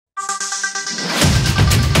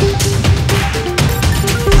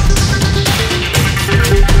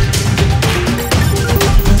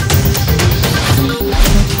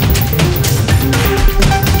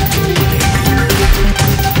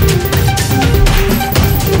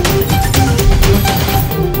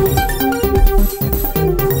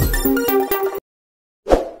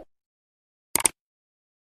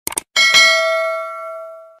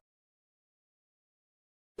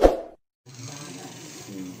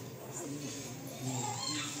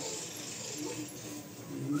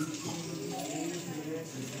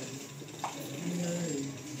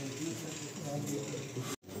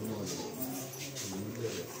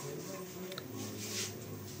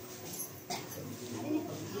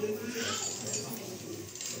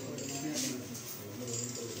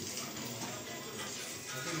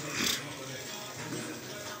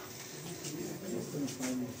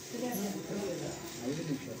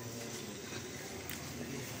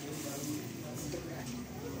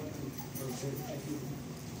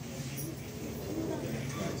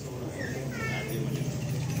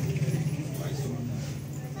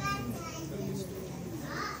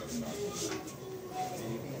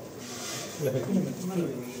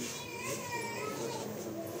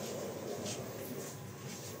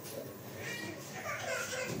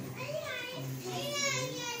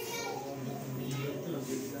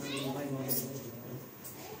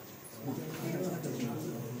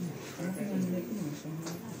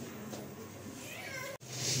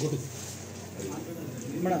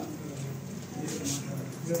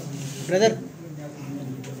Brother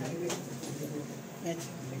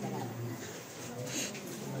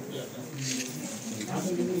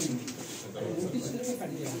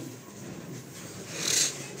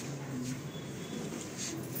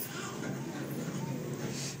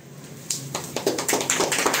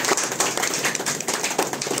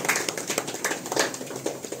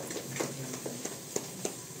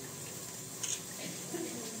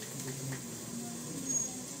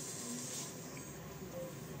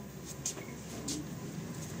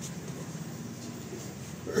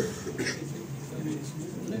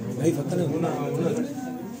भाई पता नहीं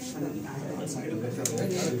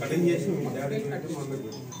कटिंग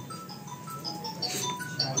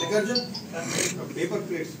पेपर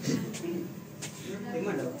प्लेट्स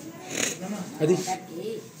అది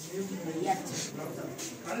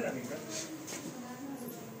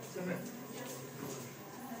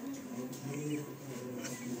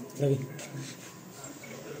Ravi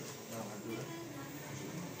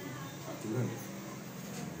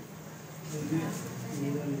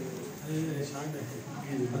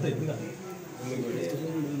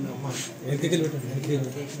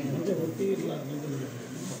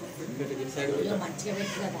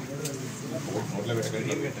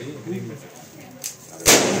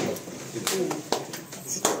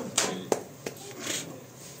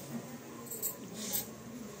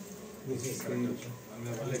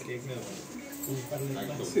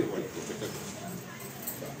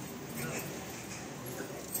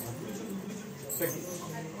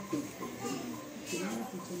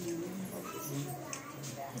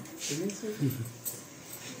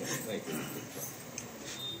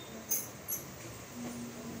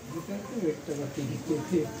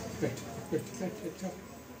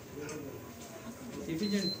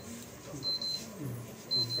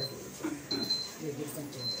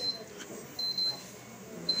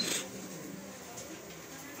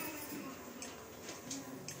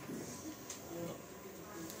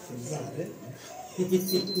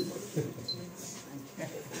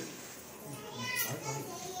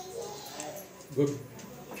good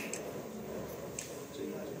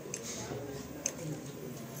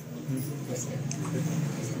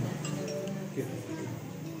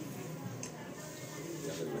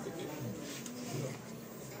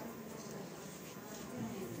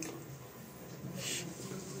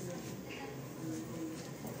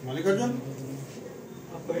Mallikarjun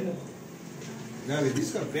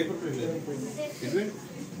this paper plate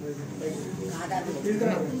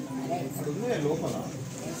లోపల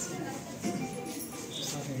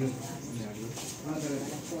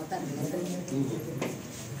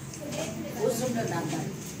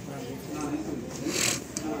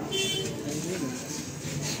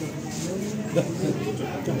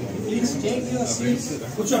ప్లీజ్ టేక్ యువర్ సీట్స్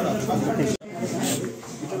కూర్చోండి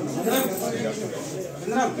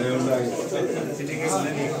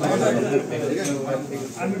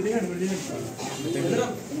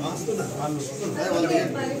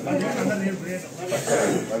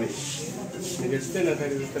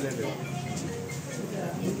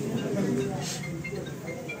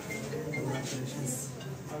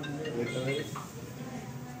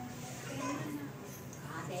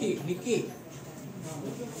निकी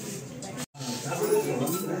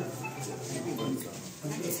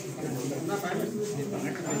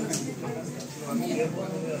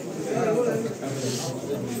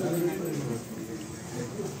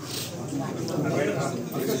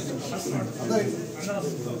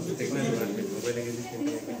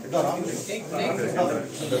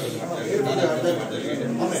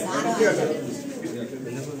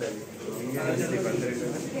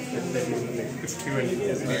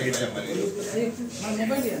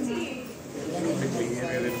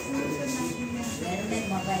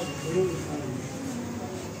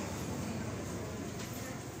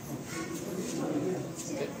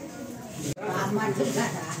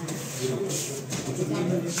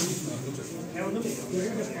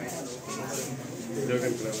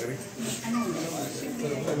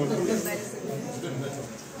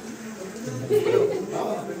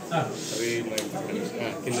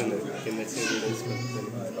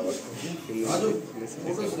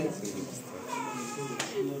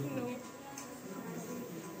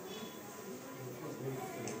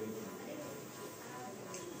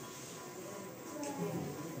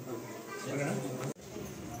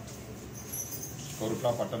కోరుట్ల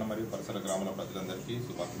పట్టణ మరియు పరిసర గ్రామాల ప్రజలందరికీ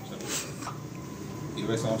శుభాకాంక్షలు.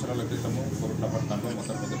 20 సంవత్సరాల క్రితము కోరుట్ల పట్టణంలో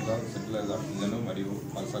మొట్టమొదటిగా సెంట్రలైజ్డ్ ఆక్సిజన్ మరియు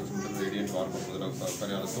పల్స్ ఆక్సిమీటర్, రేడియంట్ వార్మర్ మొదలగు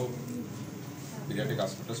సౌకర్యాలతో పీడియాట్రిక్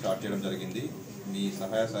హాస్పిటల్ స్టార్ట్ చేయడం జరిగింది. మీ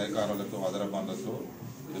సహాయ సహకారాలతో ఆధారపాలతో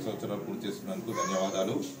 20 సంవత్సరాలు పూర్తి చేస్తున్నందుకు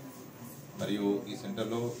ధన్యవాదాలు. మరియు ఈ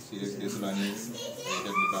సెంటర్లో సీరియస్ కేసులు అని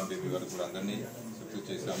బేబీ వరకు కూడా అందరినీ సక్సెస్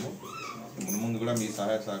చేశాము. ముందు కూడా మీ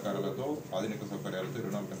సహాయ సహకారాలతో ఆధునిక సౌకర్యాలతో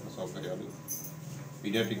 24 గంటల సౌకర్యాలు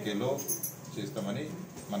పీడియాట్రిక్ కేర్లో చేస్తామని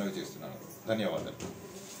మనవి చేస్తున్నాను. ధన్యవాదాలు.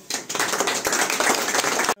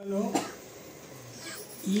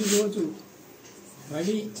 ఈరోజు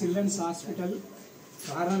రవి చిల్డ్రన్స్ హాస్పిటల్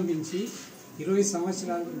ప్రారంభించి 20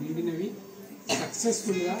 సంవత్సరాలు నిండినవి.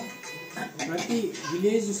 సక్సెస్ఫుల్గా ప్రతి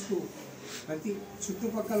విలేజెస్కు, ప్రతి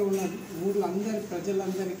చుట్టుపక్కల ఉన్న ఊర్లందరి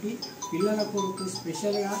ప్రజలందరికీ పిల్లల కొరకు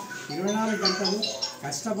స్పెషల్గా 24 గంటలు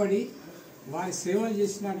కష్టపడి వారి సేవలు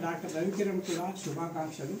చేసిన డాక్టర్ రవికిరణ్ కూడా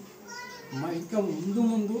శుభాకాంక్షలు. ఇంకా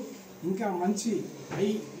ముందు ఇంకా మంచి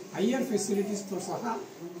హయ్యర్ ఫెసిలిటీస్తో సహా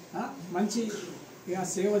మంచి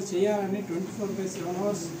సేవలు చేయాలని 24/7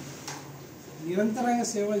 అవర్స్ నిరంతరంగా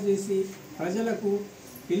సేవలు చేసి ప్రజలకు,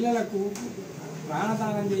 పిల్లలకు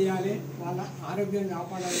ప్రాణదానం చేయాలి, వాళ్ళ ఆరోగ్యం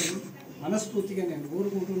కాపాడాలని మనస్ఫూర్తిగా నేను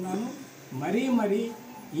కోరుకుంటున్నాను. మరీ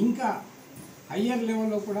ఇంకా హయ్యర్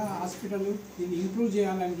లెవెల్లో కూడా హాస్పిటల్ దీన్ని ఇంప్రూవ్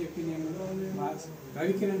చేయాలని చెప్పి నేను మా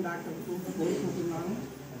రవికిరణ్ డాక్టర్కు కోరుకుంటున్నాను.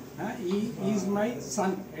 Is my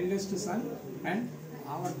son, eldest sun, and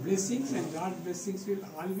our blessings and God's blessings will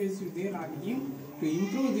always be there on him to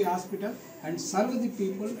improve the hospital and serve the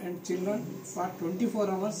people and children for 24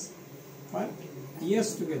 hours for years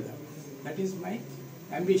together. That is my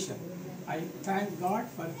ambition. I thank God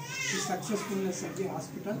for the successfulness of the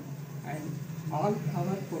hospital and all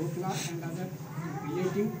our Korutla and other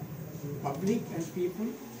relative, public and people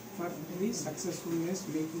for the successfulness,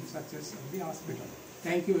 making success of the hospital.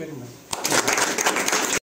 Thank you very much.